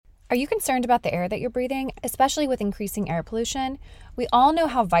Are you concerned about the air that you're breathing, especially with increasing air pollution? We all know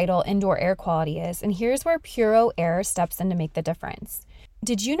how vital indoor air quality is, and here's where Puro Air steps in to make the difference.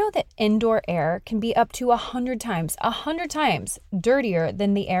 Did you know that indoor air can be up to 100 times dirtier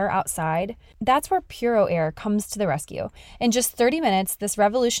than the air outside? That's where Puro Air comes to the rescue. In just 30 minutes, this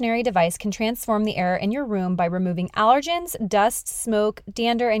revolutionary device can transform the air in your room by removing allergens, dust, smoke,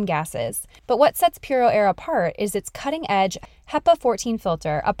 dander, and gases. But what sets Puro Air apart is its cutting-edge HEPA 14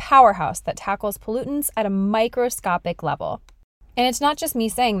 filter, a powerhouse that tackles pollutants at a microscopic level. And it's not just me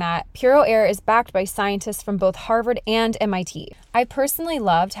saying that. Puro Air is backed by scientists from both Harvard and MIT. I personally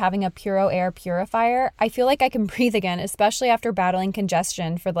loved having a Puro Air purifier. I feel like I can breathe again, especially after battling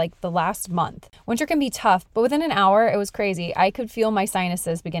congestion for the last month. Winter can be tough, but within an hour, it was crazy. I could feel my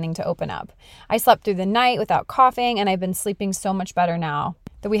sinuses beginning to open up. I slept through the night without coughing, and I've been sleeping so much better now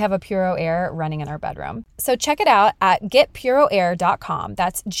that we have a Puro Air running in our bedroom. So check it out at getpuroair.com.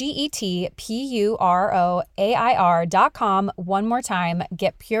 That's GETPUROAIR.com. One more time,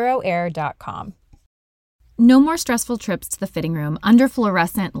 getpuroair.com. No more stressful trips to the fitting room under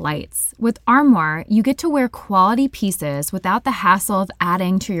fluorescent lights. With Armoire, you get to wear quality pieces without the hassle of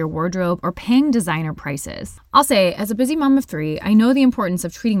adding to your wardrobe or paying designer prices. I'll say, as a busy mom of 3, I know the importance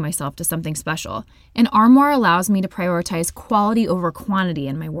of treating myself to something special, and Armoire allows me to prioritize quality over quantity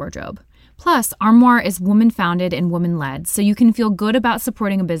in my wardrobe. Plus, Armoire is woman-founded and woman-led, so you can feel good about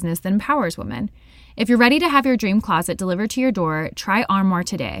supporting a business that empowers women. If you're ready to have your dream closet delivered to your door, try Armoire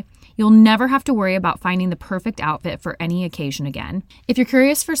today. You'll never have to worry about finding the perfect outfit for any occasion again. If you're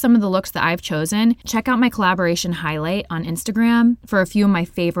curious for some of the looks that I've chosen, check out my collaboration highlight on Instagram for a few of my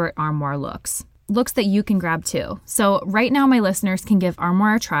favorite Armoire looks. Looks that you can grab too. So right now, my listeners can give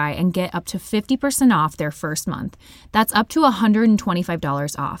Armoire a try and get up to 50% off their first month. That's up to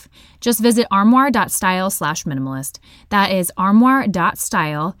 $125 off. Just visit armoire.style/minimalist. That is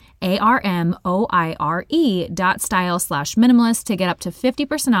armoire.style, ARMOIRE.style/minimalist to get up to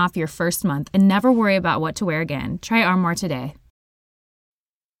 50% off your first month and never worry about what to wear again. Try Armoire today.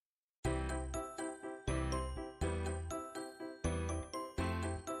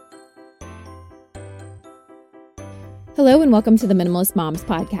 Hello and welcome to the Minimalist Moms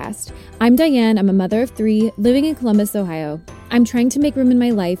Podcast. I'm Diane. I'm a mother of 3 living in Columbus, Ohio. I'm trying to make room in my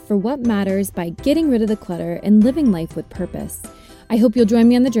life for what matters by getting rid of the clutter and living life with purpose. I hope you'll join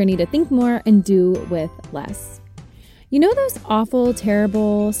me on the journey to think more and do with less. You know those awful,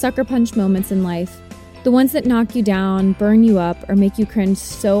 terrible, sucker punch moments in life? The ones that knock you down, burn you up, or make you cringe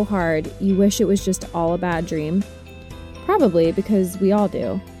so hard you wish it was just all a bad dream? Probably, because we all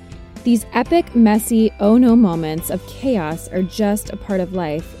do. These epic, messy, oh no moments of chaos are just a part of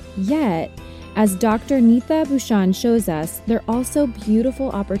life. Yet, as Dr. Neeta Bhushan shows us, they're also beautiful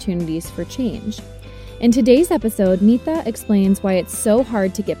opportunities for change. In today's episode, Neeta explains why it's so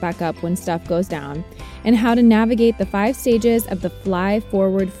hard to get back up when stuff goes down, and how to navigate the 5 stages of the Fly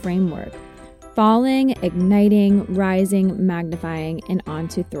Forward framework: falling, igniting, rising, magnifying, and on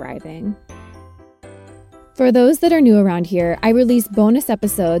to thriving. For those that are new around here, I release bonus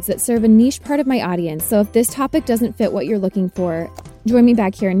episodes that serve a niche part of my audience, so if this topic doesn't fit what you're looking for, join me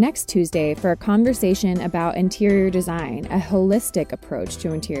back here next Tuesday for a conversation about interior design, a holistic approach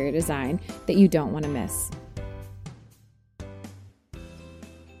to interior design that you don't want to miss.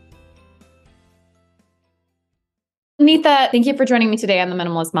 Neeta, thank you for joining me today on the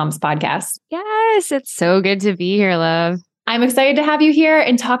Minimalist Moms Podcast. Yes, it's so good to be here, love. I'm excited to have you here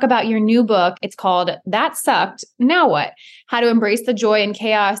and talk about your new book. It's called That Sucked, Now What? How to Embrace the Joy in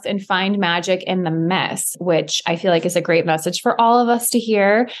Chaos and Find Magic in the Mess, which I feel like is a great message for all of us to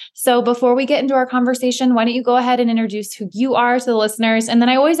hear. So before we get into our conversation, why don't you go ahead and introduce who you are to the listeners? And then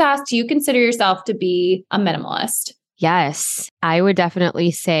I always ask, do you consider yourself to be a minimalist? Yes, I would definitely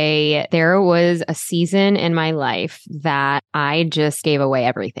say there was a season in my life that I just gave away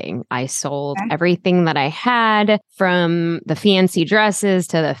everything. I sold everything that I had, from the fancy dresses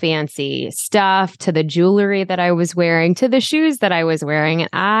to the fancy stuff to the jewelry that I was wearing to the shoes that I was wearing. And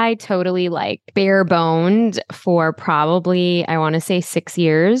I totally bare boned for probably, I want to say 6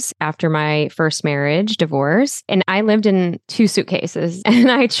 years after my first marriage, divorce. And I lived in 2 suitcases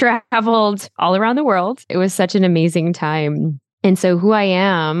and I traveled all around the world. It was such an amazing time. And so who I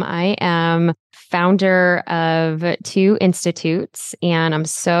am founder of 2 institutes, and I'm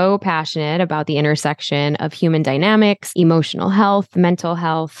so passionate about the intersection of human dynamics, emotional health, mental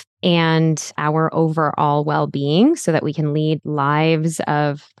health, and our overall well-being so that we can lead lives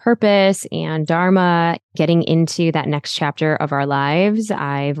of purpose and dharma, getting into that next chapter of our lives.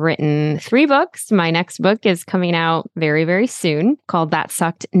 I've written 3 books. My next book is coming out very, very soon called That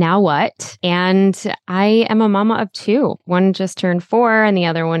Sucked, Now What? And I am a mama of 2. One just turned 4 and the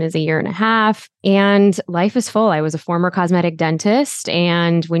other one is a year and a half. And life is full. I was a former cosmetic dentist.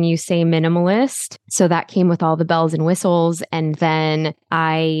 And when you say minimalist, so that came with all the bells and whistles. And then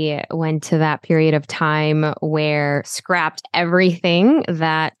I went to that period of time where scrapped everything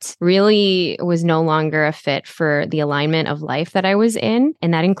that really was no longer a fit for the alignment of life that I was in.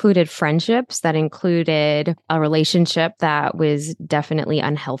 And that included friendships, that included a relationship that was definitely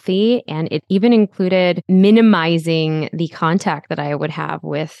unhealthy. And it even included minimizing the contact that I would have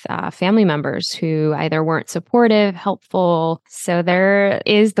with family members who either weren't supportive, helpful. So there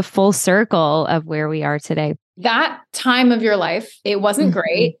is the full circle of where we are today. That time of your life, it wasn't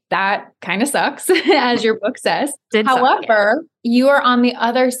great. That kind of sucks, as your book says. However, you are on the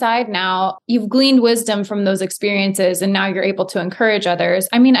other side now. You've gleaned wisdom from those experiences, and now you're able to encourage others.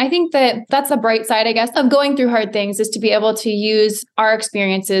 I mean, I think that that's the bright side, I guess, of going through hard things, is to be able to use our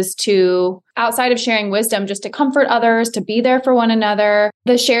experiences to, outside of sharing wisdom, just to comfort others, to be there for one another,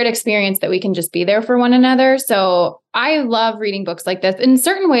 the shared experience that we can just be there for one another. So I love reading books like this. In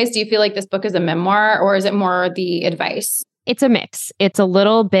certain ways, do you feel like this book is a memoir, or is it more the advice? It's a mix. It's a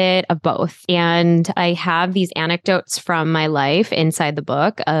little bit of both. And I have these anecdotes from my life inside the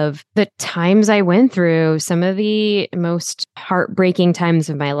book of the times I went through, some of the most heartbreaking times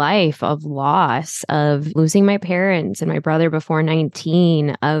of my life, of loss, of losing my parents and my brother before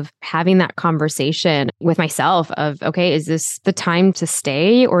 19, of having that conversation with myself of, okay, is this the time to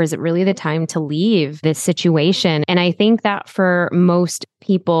stay, or is it really the time to leave this situation? And I think that for most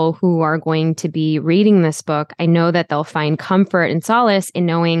people who are going to be reading this book, I know that they'll find comfort and solace in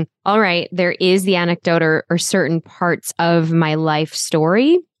knowing, all right, there is the anecdote or certain parts of my life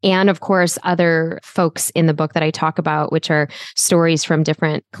story. And of course, other folks in the book that I talk about, which are stories from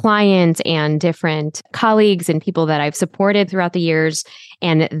different clients and different colleagues and people that I've supported throughout the years,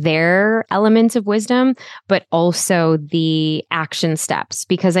 and their elements of wisdom, but also the action steps.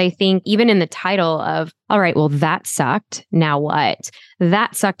 Because I think even in the title of, all right, well, that sucked, now what?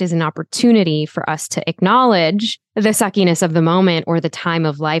 That sucked is an opportunity for us to acknowledge the suckiness of the moment or the time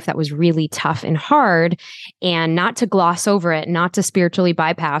of life that was really tough and hard, and not to gloss over it, not to spiritually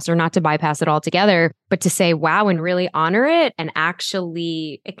bypass or not to bypass it altogether, but to say, wow, and really honor it and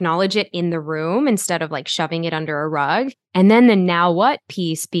actually acknowledge it in the room instead of like shoving it under a rug. And then the now what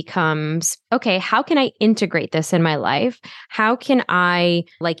piece becomes, okay, how can I integrate this in my life? How can I,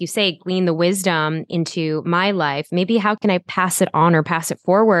 like you say, glean the wisdom into my life? Maybe how can I pass it on or pass it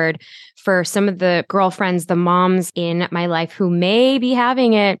forward for some of the girlfriends, the moms in my life who may be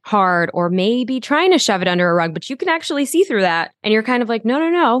having it hard or maybe trying to shove it under a rug, but you can actually see through that. And you're kind of like,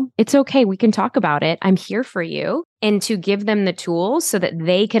 no, it's okay. We can talk about it. I'm here for you. And to give them the tools so that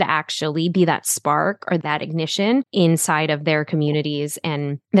they could actually be that spark or that ignition inside of their communities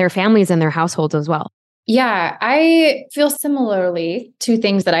and their families and their households as well. Yeah, I feel similarly to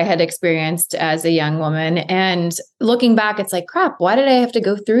things that I had experienced as a young woman. And looking back, it's like, crap, why did I have to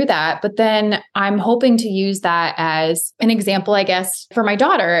go through that? But then I'm hoping to use that as an example, I guess, for my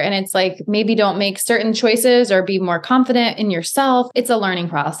daughter. And it's like, maybe don't make certain choices or be more confident in yourself. It's a learning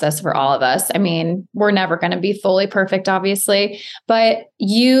process for all of us. I mean, we're never going to be fully perfect, obviously, but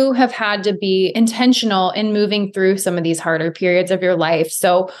you have had to be intentional in moving through some of these harder periods of your life.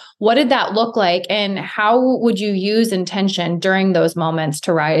 So what did that look like? And how would you use intention during those moments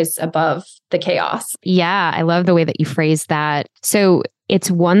to rise above the chaos? Yeah, I love the way that you phrased that. So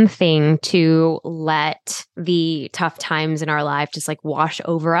it's one thing to let the tough times in our life just like wash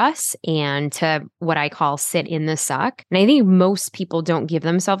over us and to what I call sit in the suck. And I think most people don't give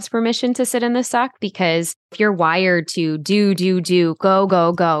themselves permission to sit in the suck, because if you're wired to do,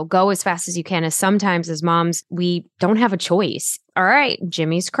 go as fast as you can, as sometimes as moms, we don't have a choice. All right,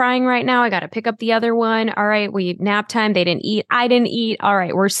 Jimmy's crying right now. I got to pick up the other one. All right, we nap time. They didn't eat. I didn't eat. All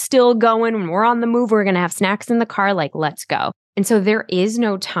right, we're still going. When we're on the move, we're going to have snacks in the car. Like, let's go. And so there is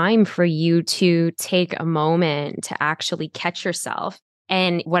no time for you to take a moment to actually catch yourself.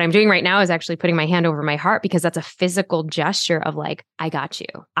 And what I'm doing right now is actually putting my hand over my heart, because that's a physical gesture of like, I got you.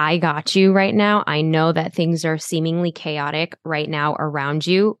 I got you right now. I know that things are seemingly chaotic right now around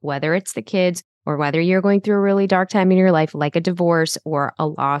you, whether it's the kids or whether you're going through a really dark time in your life, like a divorce or a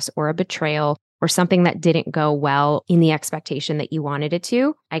loss or a betrayal or something that didn't go well in the expectation that you wanted it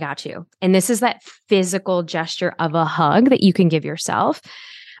to, I got you. And this is that physical gesture of a hug that you can give yourself.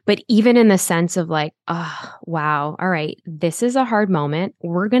 But even in the sense of like, oh, wow, all right, this is a hard moment.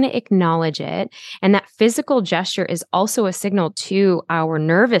 We're going to acknowledge it. And that physical gesture is also a signal to our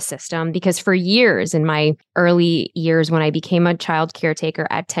nervous system, because for years, in my early years, when I became a child caretaker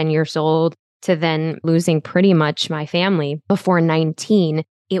at 10 years old to then losing pretty much my family before 19,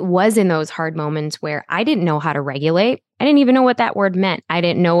 it was in those hard moments where I didn't know how to regulate. I didn't even know what that word meant. I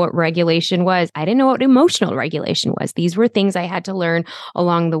didn't know what regulation was. I didn't know what emotional regulation was. These were things I had to learn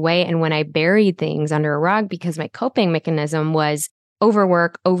along the way. And when I buried things under a rug, because my coping mechanism was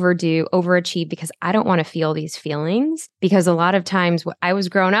overwork, overdo, overachieve, because I don't want to feel these feelings. Because a lot of times what I was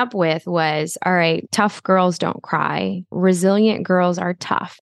grown up with was, all right, tough girls don't cry. Resilient girls are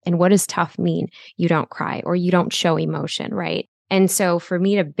tough. And what does tough mean? You don't cry or you don't show emotion, right? And so for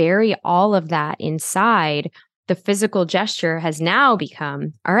me to bury all of that inside, the physical gesture has now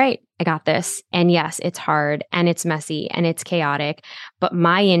become, all right, I got this. And yes, it's hard and it's messy and it's chaotic, but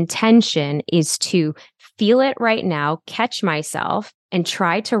my intention is to feel it right now, catch myself, and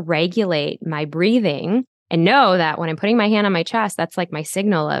try to regulate my breathing. And know that when I'm putting my hand on my chest, that's like my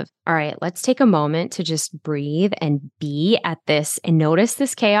signal of, all right, let's take a moment to just breathe and be at this and notice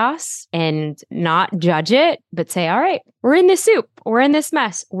this chaos and not judge it, but say, all right, we're in this soup. We're in this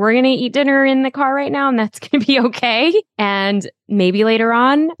mess. We're going to eat dinner in the car right now, and that's going to be okay. And maybe later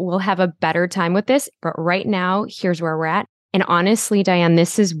on, we'll have a better time with this. But right now, here's where we're at. And honestly, Diane,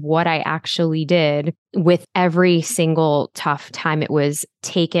 this is what I actually did with every single tough time. It was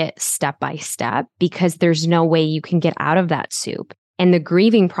take it step by step, because there's no way you can get out of that soup. And the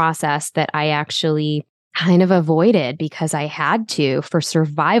grieving process that I actually kind of avoided because I had to for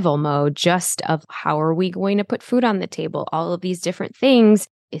survival mode, just of how are we going to put food on the table? All of these different things.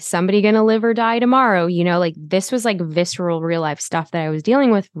 Is somebody going to live or die tomorrow? You know, like this was like visceral real life stuff that I was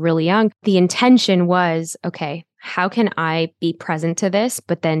dealing with really young. The intention was, okay, how can I be present to this,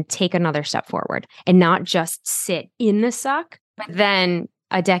 but then take another step forward and not just sit in the suck? But then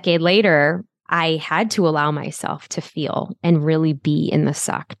a decade later, I had to allow myself to feel and really be in the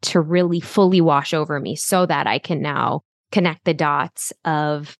suck, to really fully wash over me, so that I can now connect the dots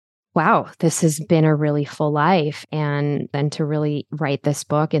of, wow, this has been a really full life. And then to really write this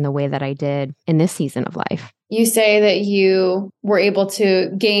book in the way that I did in this season of life. You say that you were able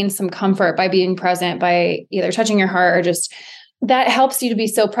to gain some comfort by being present, by either touching your heart or just that helps you to be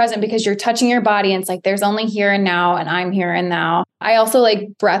so present because you're touching your body and it's like, there's only here and now and I'm here and now. I also like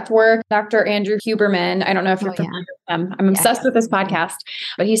breath work. Dr. Andrew Huberman, I don't know if you're familiar with him. I'm obsessed with this podcast,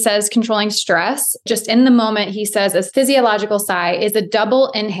 but he says controlling stress just in the moment. He says a physiological sigh is a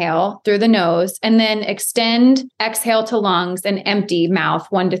double inhale through the nose and then extend, exhale to lungs and empty mouth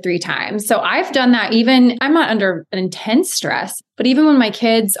 1 to 3 times. So I've done that even, I'm not under an intense stress, but even when my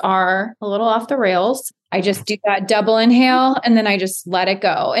kids are a little off the rails, I just do that double inhale and then I just let it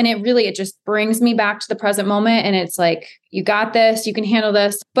go. And it just brings me back to the present moment. And it's like, you got this, you can handle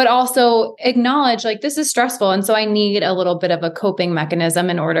this, but also acknowledge like this is stressful. And so I need a little bit of a coping mechanism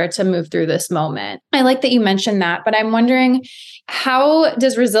in order to move through this moment. I like that you mentioned that, but I'm wondering, how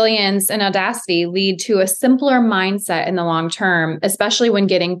does resilience and audacity lead to a simpler mindset in the long term, especially when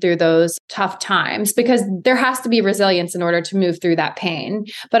getting through those tough times? Because there has to be resilience in order to move through that pain,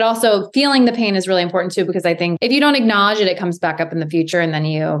 but also feeling the pain is really important too, because I think if you don't acknowledge it, it comes back up in the future and then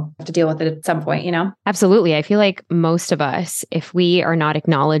you have to deal with it at some point, you know? Absolutely. I feel like most of us, if we are not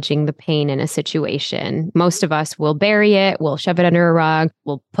acknowledging the pain in a situation, most of us will bury it, we'll shove it under a rug,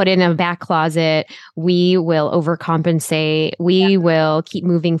 we'll put it in a back closet, we will overcompensate, we will keep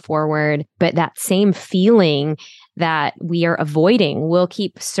moving forward. But that same feeling that we are avoiding will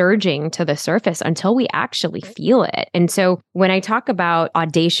keep surging to the surface until we actually feel it. And so when I talk about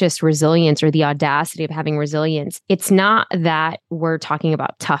audacious resilience or the audacity of having resilience, it's not that we're talking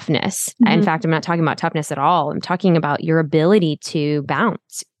about toughness. Mm-hmm. In fact, I'm not talking about toughness at all. I'm talking about your ability to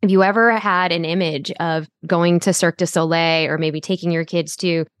bounce. Have you ever had an image of going to Cirque du Soleil or maybe taking your kids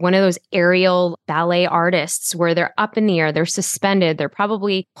to one of those aerial ballet artists where they're up in the air, they're suspended, they're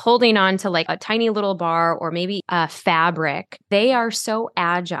probably holding on to like a tiny little bar or maybe a fabric. They are so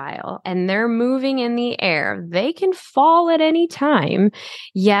agile and they're moving in the air. They can fall at any time,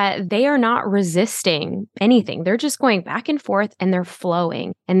 yet they are not resisting anything. They're just going back and forth and they're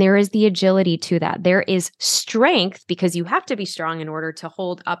flowing. And there is the agility to that. There is strength because you have to be strong in order to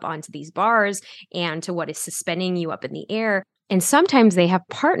hold up onto these bars and to what is suspending you up in the air. And sometimes they have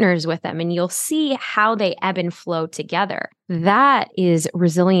partners with them and you'll see how they ebb and flow together. That is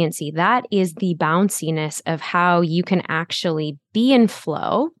resiliency. That is the bounciness of how you can actually be in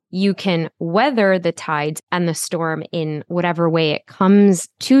flow you can weather the tides and the storm in whatever way it comes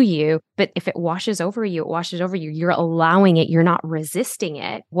to you. But if it washes over you, it washes over you. You're allowing it. You're not resisting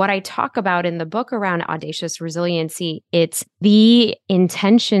it. What I talk about in the book around audacious resiliency, it's the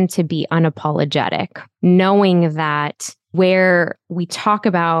intention to be unapologetic, knowing that where we talk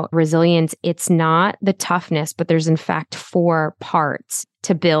about resilience, it's not the toughness, but there's in fact 4 parts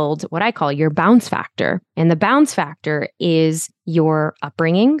to build what I call your bounce factor. And the bounce factor is your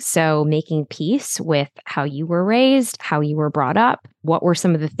upbringing. So making peace with how you were raised, how you were brought up. What were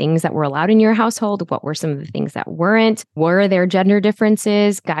some of the things that were allowed in your household? What were some of the things that weren't? Were there gender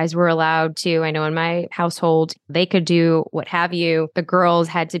differences? Guys were allowed to, I know in my household, they could do what have you. The girls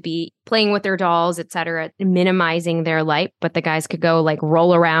had to be playing with their dolls, etc., minimizing their light, but the guys could go like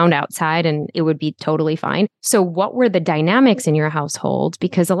roll around outside and it would be totally fine. So what were the dynamics in your household?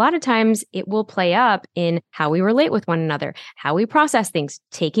 Because a lot of times it will play up in how we relate with one another, how we process things,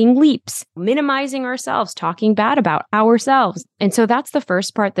 taking leaps, minimizing ourselves, talking bad about ourselves. And so that's the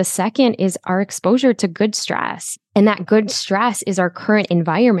first part. The second is our exposure to good stress. And that good stress is our current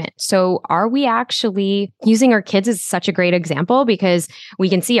environment. So are we actually using our kids as such a great example? Because we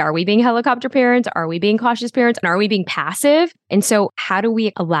can see, are we being helicopter parents? Are we being cautious parents? And are we being passive? And so how do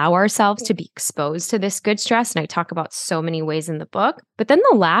we allow ourselves to be exposed to this good stress? And I talk about so many ways in the book. But then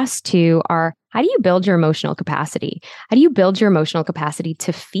the last 2 are, how do you build your emotional capacity? How do you build your emotional capacity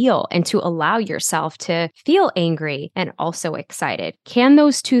to feel and to allow yourself to feel angry and also excited? Can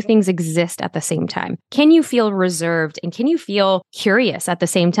those 2 things exist at the same time? Can you feel reserved and can you feel curious at the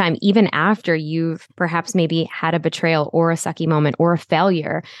same time, even after you've perhaps maybe had a betrayal or a sucky moment or a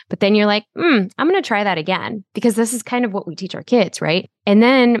failure? But then you're like, I'm going to try that again, because this is kind of what we teach our kids, right? And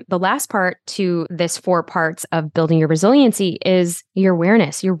then the last part to this 4 parts of building your resiliency is your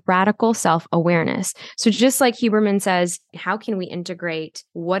awareness, your radical self-awareness. So just like Huberman says, how can we integrate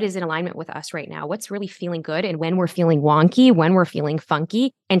what is in alignment with us right now? What's really feeling good? And when we're feeling wonky, when we're feeling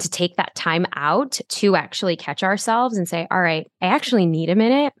funky, and to take that time out to actually catch ourselves and say, all right, I actually need a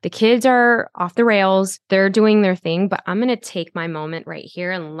minute. The kids are off the rails. They're doing their thing, but I'm going to take my moment right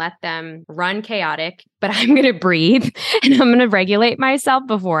here and let them run chaotic, but I'm going to breathe and I'm going to regulate myself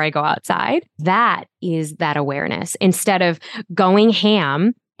before I go outside. That is that awareness, instead of going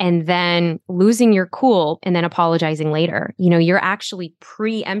ham and then losing your cool and then apologizing later. You're actually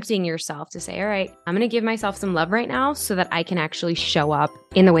preempting yourself to say, all right, I'm going to give myself some love right now so that I can actually show up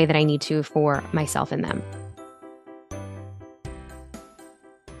in the way that I need to for myself and them.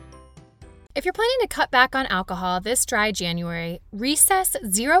 If you're planning to cut back on alcohol this dry January, Recess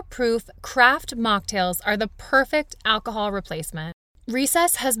Zero Proof Craft Mocktails are the perfect alcohol replacement.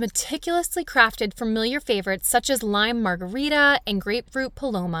 Recess has meticulously crafted familiar favorites such as lime margarita and grapefruit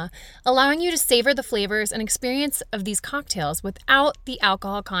paloma, allowing you to savor the flavors and experience of these cocktails without the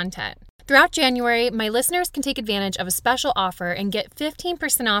alcohol content. Throughout January, my listeners can take advantage of a special offer and get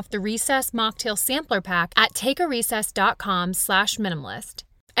 15% off the Recess Mocktail Sampler Pack at takearecess.com/minimalist.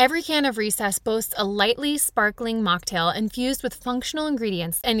 Every can of Recess boasts a lightly sparkling mocktail infused with functional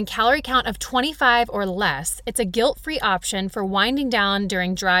ingredients and a calorie count of 25 or less. It's a guilt-free option for winding down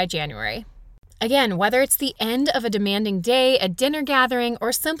during dry January. Again, whether it's the end of a demanding day, a dinner gathering,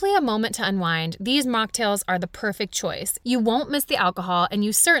 or simply a moment to unwind, these mocktails are the perfect choice. You won't miss the alcohol, and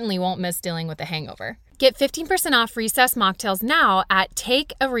you certainly won't miss dealing with a hangover. Get 15% off Recess mocktails now at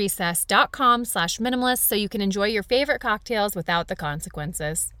takearecess.com/minimalist so you can enjoy your favorite cocktails without the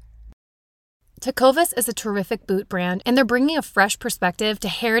consequences. Tecovas is a terrific boot brand, and they're bringing a fresh perspective to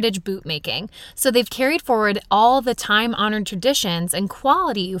heritage boot making. So they've carried forward all the time-honored traditions and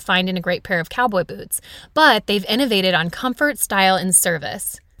quality you find in a great pair of cowboy boots, but they've innovated on comfort, style, and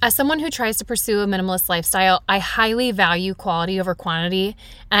service. As someone who tries to pursue a minimalist lifestyle, I highly value quality over quantity,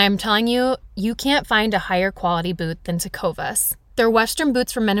 and I'm telling you, you can't find a higher quality boot than Tecovas. Their Western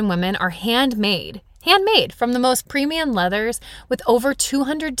boots for men and women are handmade from the most premium leathers with over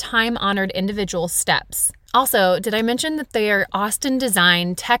 200 time-honored individual steps. Also, did I mention that they are Austin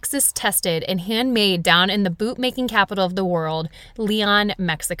designed, Texas tested, and handmade down in the boot-making capital of the world, Leon,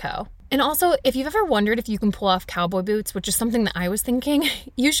 Mexico. And also, if you've ever wondered if you can pull off cowboy boots, which is something that I was thinking,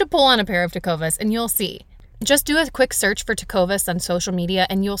 you should pull on a pair of Tecovas and you'll see. Just do a quick search for Tecovas on social media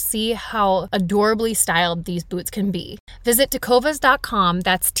and you'll see how adorably styled these boots can be. Visit tecovas.com,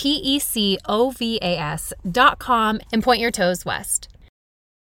 that's TECOVAS.com, and point your toes west.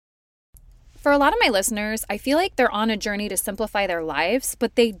 For a lot of my listeners, I feel like they're on a journey to simplify their lives,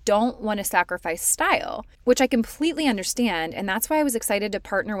 but they don't want to sacrifice style, which I completely understand, and that's why I was excited to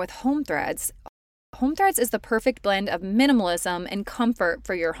partner with Home Threads. Home Threads is the perfect blend of minimalism and comfort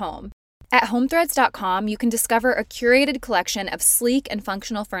for your home. At HomeThreads.com, you can discover a curated collection of sleek and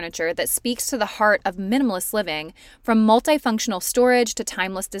functional furniture that speaks to the heart of minimalist living, from multifunctional storage to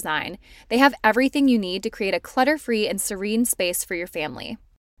timeless design. They have everything you need to create a clutter-free and serene space for your family.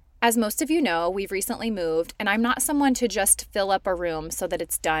 As most of you know, we've recently moved, and I'm not someone to just fill up a room so that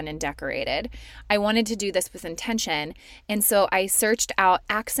it's done and decorated. I wanted to do this with intention, and so I searched out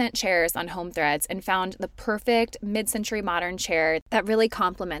accent chairs on HomeThreads and found the perfect mid-century modern chair that really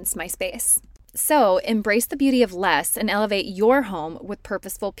complements my space. So, embrace the beauty of less and elevate your home with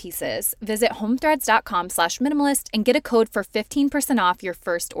purposeful pieces. Visit homethreads.com/minimalist and get a code for 15% off your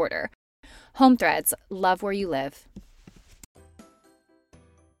first order. HomeThreads, love where you live.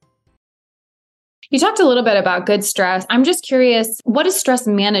 You talked a little bit about good stress. I'm just curious, what does stress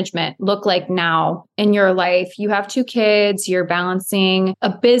management look like now in your life? You have 2 kids, you're balancing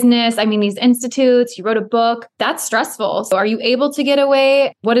a business. I mean, these institutes, you wrote a book. That's stressful. So are you able to get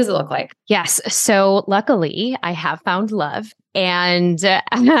away? What does it look like? Yes. So luckily, I have found love. And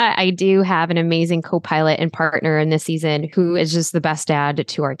I do have an amazing co-pilot and partner in this season who is just the best dad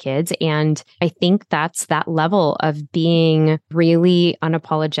to our kids. And I think that's that level of being really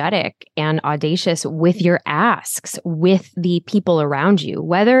unapologetic and audacious with your asks with the people around you,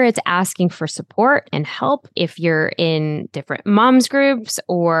 whether it's asking for support and help if you're in different moms groups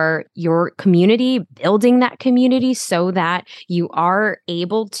or your community, building that community so that you are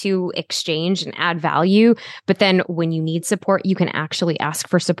able to exchange and add value. But then when you need support, you can actually ask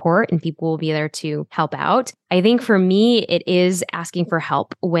for support and people will be there to help out. I think for me, it is asking for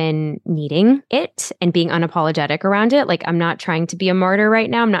help when needing it and being unapologetic around it. Like, I'm not trying to be a martyr right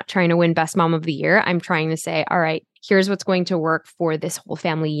now. I'm not trying to win Best Mom of the Year. I'm trying to say, all right, here's what's going to work for this whole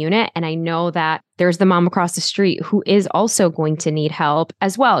family unit. And I know that there's the mom across the street who is also going to need help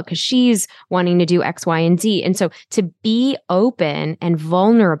as well, because she's wanting to do X, Y, and Z. And so to be open and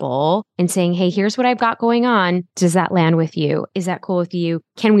vulnerable and saying, hey, here's what I've got going on. Does that land with you? Is that cool with you?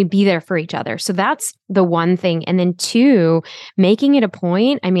 Can we be there for each other? So that's the one thing. And then 2, making it a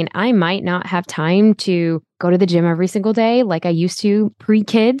point. I mean, I might not have time to go to the gym every single day like I used to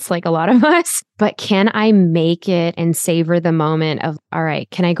pre-kids, like a lot of us, but can I make it and savor the moment of, all right,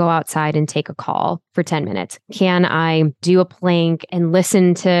 can I go outside and take a call for 10 minutes? Can I do a plank and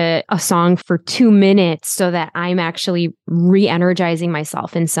listen to a song for 2 minutes so that I'm actually re-energizing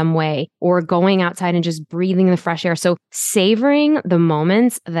myself in some way, or going outside and just breathing the fresh air? So savoring the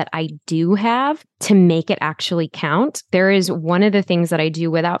moments that I do have to make it actually count. There is one of the things that I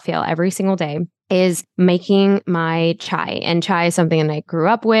do without fail every single day is making my chai. And chai is something that I grew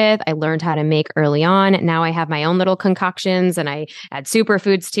up with. I learned how to make early on. Now I have my own little concoctions and I add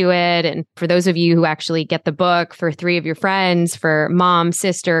superfoods to it. And for those of you who actually get the book, for 3 of your friends, for mom,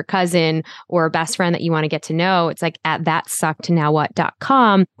 sister, cousin, or best friend that you want to get to know, it's like at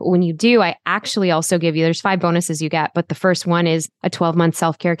thatsuckednowwhat.com. But when you do, I actually also give you, there's 5 bonuses you get. But the first one is a 12-month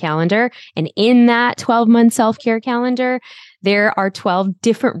self-care calendar. And in that 12-month self-care calendar, there are 12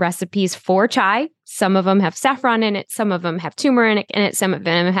 different recipes for chai. Some of them have saffron in it. Some of them have turmeric in it. Some of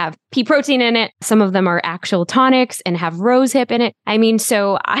them have pea protein in it. Some of them are actual tonics and have rose hip in it. I mean,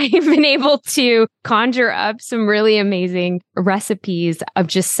 so I've been able to conjure up some really amazing recipes of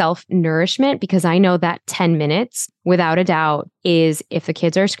just self-nourishment, because I know that 10 minutes, without a doubt, is if the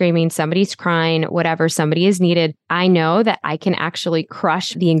kids are screaming, somebody's crying, whatever, somebody is needed. I know that I can actually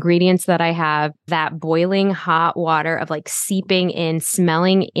crush the ingredients that I have, that boiling hot water of like seeping in,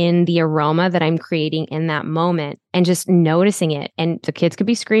 smelling in the aroma that I'm creating in that moment, and just noticing it. And the kids could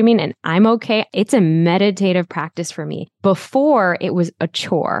be screaming and I'm okay. It's a meditative practice for me. Before it was a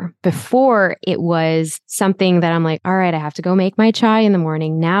chore. Before it was something that I'm like, all right, I have to go make my chai in the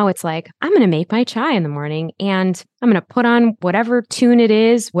morning. Now it's like, I'm going to make my chai in the morning and I'm going to put on whatever tune it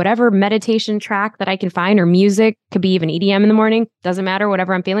is, whatever meditation track that I can find, or music, could be even EDM in the morning. Doesn't matter,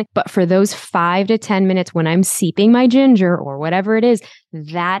 whatever I'm feeling. But for those 5 to 10 minutes when I'm seeping my ginger or whatever it is,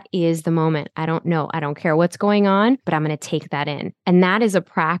 that is the moment. I don't know. I don't care what's going on, but I'm going to take that in. And that is a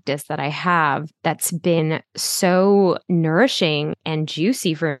practice that I have that's been so nourishing and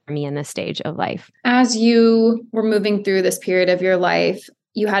juicy for me in this stage of life. As you were moving through this period of your life,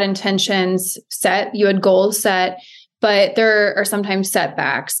 you had intentions set, you had goals set, but there are sometimes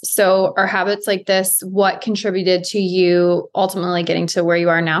setbacks. So are habits like this what contributed to you ultimately getting to where you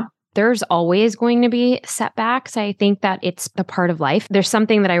are now? There's always going to be setbacks. I think that it's a part of life. There's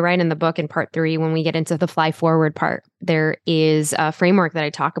something that I write in the book in part 3 when we get into the fly forward part. There is a framework that I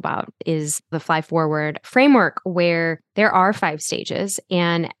talk about, is the fly forward framework, where there are 5 stages.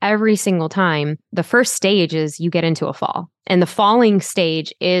 And every single time, the first stage is you get into a fall. And the falling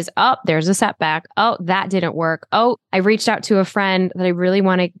stage is, oh, there's a setback. Oh, that didn't work. Oh, I reached out to a friend that I really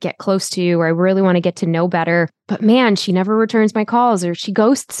want to get close to, or I really want to get to know better. But man, she never returns my calls, or she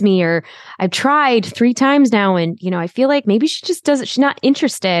ghosts me, or I've tried 3 times now. And, I feel like maybe she just doesn't, she's not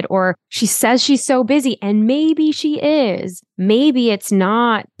interested, or she says she's so busy, and maybe she is. Maybe it's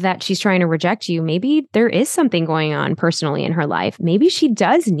not that she's trying to reject you. Maybe there is something going on personally in her life. Maybe she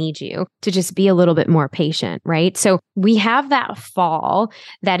does need you to just be a little bit more patient, right? So we have that fall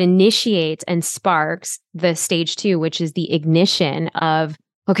that initiates and sparks the stage 2, which is the ignition of,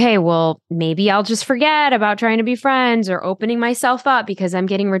 okay, well, maybe I'll just forget about trying to be friends or opening myself up because I'm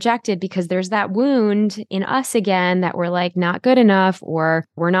getting rejected, because there's that wound in us again that we're like not good enough, or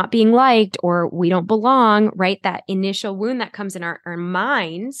we're not being liked, or we don't belong, right? That initial wound that comes in our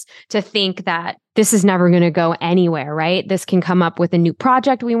minds to think that this is never going to go anywhere, right? This can come up with a new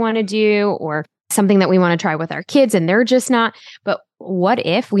project we want to do, or something that we want to try with our kids, and they're just not. But what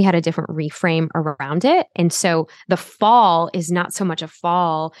if we had a different reframe around it? And so the fall is not so much a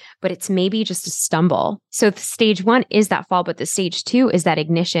fall, but it's maybe just a stumble. So the stage 1 is that fall, but the stage 2 is that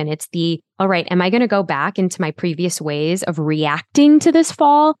ignition. It's the, all right, am I going to go back into my previous ways of reacting to this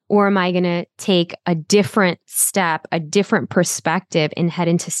fall? Or am I going to take a different step, a different perspective, and head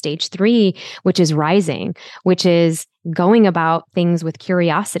into stage 3, which is rising, which is going about things with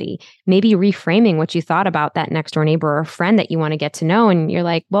curiosity, maybe reframing what you thought about that next door neighbor or friend that you want to get to know. And you're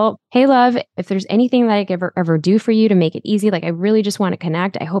like, well, hey, love, if there's anything that I could ever do for you to make it easy, like I really just want to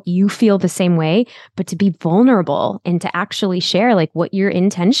connect. I hope you feel the same way, but to be vulnerable and to actually share like what your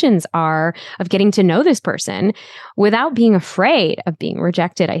intentions are of getting to know this person without being afraid of being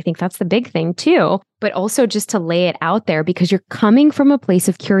rejected. I think that's the big thing too. But also just to lay it out there, because you're coming from a place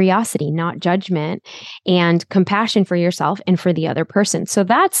of curiosity, not judgment, and compassion for yourself and for the other person. So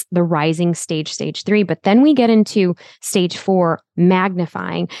that's the rising stage, stage 3. But then we get into stage 4,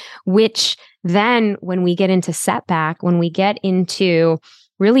 magnifying, which then when we get into setback, when we get into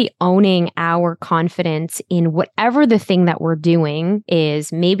really owning our confidence in whatever the thing that we're doing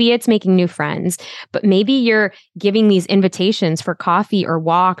is. Maybe it's making new friends, but maybe you're giving these invitations for coffee or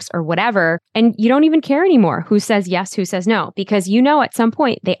walks or whatever, and you don't even care anymore who says yes, who says no, because at some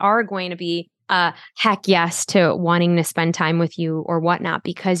point they are going to be heck yes to wanting to spend time with you or whatnot,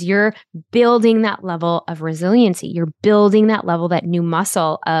 because you're building that level of resiliency. You're building that level, that new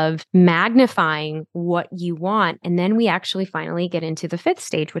muscle of magnifying what you want. And then we actually finally get into the 5th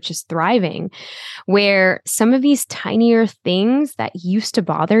stage, which is thriving, where some of these tinier things that used to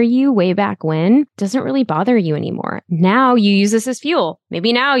bother you way back when doesn't really bother you anymore. Now you use this as fuel.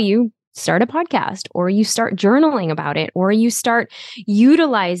 Maybe now you start a podcast, or you start journaling about it, or you start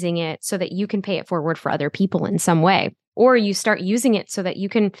utilizing it so that you can pay it forward for other people in some way. Or you start using it so that you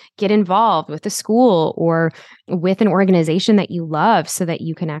can get involved with a school or with an organization that you love, so that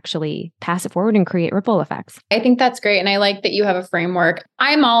you can actually pass it forward and create ripple effects. I think that's great. And I like that you have a framework.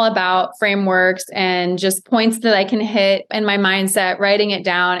 I'm all about frameworks and just points that I can hit in my mindset, writing it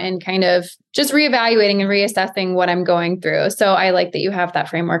down and kind of just reevaluating and reassessing what I'm going through. So I like that you have that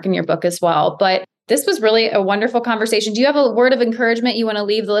framework in your book as well. But this was really a wonderful conversation. Do you have a word of encouragement you want to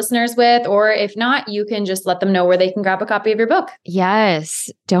leave the listeners with? Or if not, you can just let them know where they can grab a copy of your book. Yes.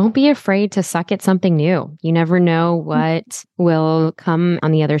 Don't be afraid to suck at something new. You never know what will come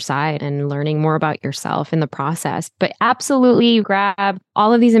on the other side, and learning more about yourself in the process. But absolutely grab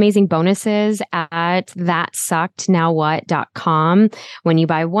all of these amazing bonuses at thatsuckednowwhat.com. When you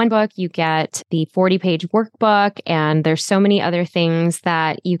buy one book, you get the 40-page workbook, and there's so many other things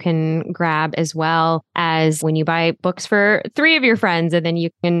that you can grab, as well as when you buy books for 3 of your friends, and then you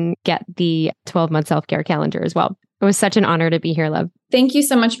can get the 12-month self-care calendar as well. It was such an honor to be here, love. Thank you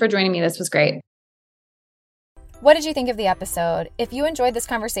so much for joining me. This was great. What did you think of the episode? If you enjoyed this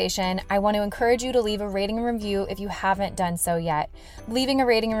conversation, I want to encourage you to leave a rating and review if you haven't done so yet. Leaving a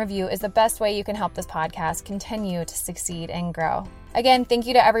rating and review is the best way you can help this podcast continue to succeed and grow. Again, thank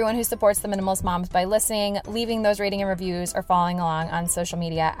you to everyone who supports the Minimalist Moms by listening, leaving those rating and reviews, or following along on social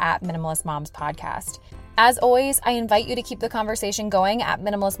media at Minimalist Moms Podcast. As always, I invite you to keep the conversation going at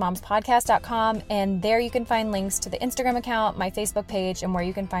minimalistmomspodcast.com, and there you can find links to the Instagram account, my Facebook page, and where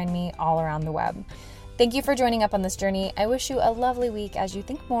you can find me all around the web. Thank you for joining up on this journey. I wish you a lovely week as you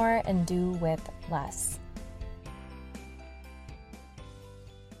think more and do with less.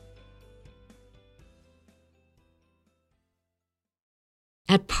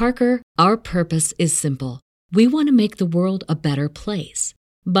 At Parker, our purpose is simple. We want to make the world a better place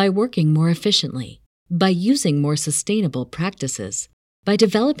by working more efficiently, by using more sustainable practices, by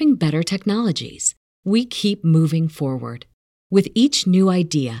developing better technologies. We keep moving forward with each new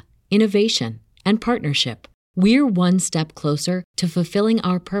idea, innovation, and partnership. we're one step closer to fulfilling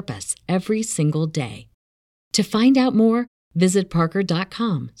our purpose every single day. To find out more, visit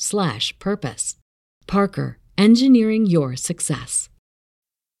parker.com/purpose. Parker, engineering your success.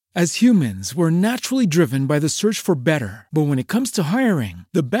 As humans, we're naturally driven by the search for better. But when it comes to hiring,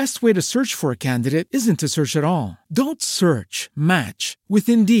 the best way to search for a candidate isn't to search at all. Don't search, match with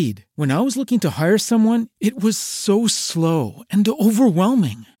Indeed. When I was looking to hire someone, it was so slow and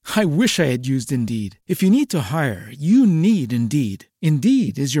overwhelming. I wish I had used Indeed. If you need to hire, you need Indeed.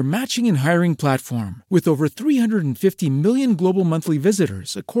 Indeed is your matching and hiring platform with over 350 million global monthly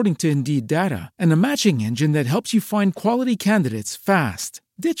visitors, according to Indeed data, and a matching engine that helps you find quality candidates fast.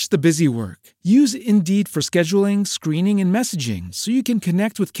 Ditch the busy work. Use Indeed for scheduling, screening, and messaging so you can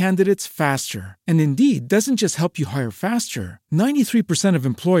connect with candidates faster. And Indeed doesn't just help you hire faster. 93% of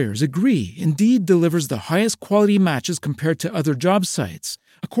employers agree Indeed delivers the highest quality matches compared to other job sites,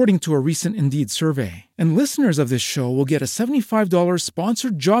 according to a recent Indeed survey. And listeners of this show will get a $75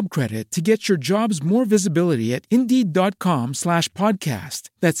 sponsored job credit to get your jobs more visibility at Indeed.com/podcast.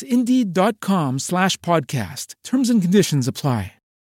 That's Indeed.com/podcast. Terms and conditions apply.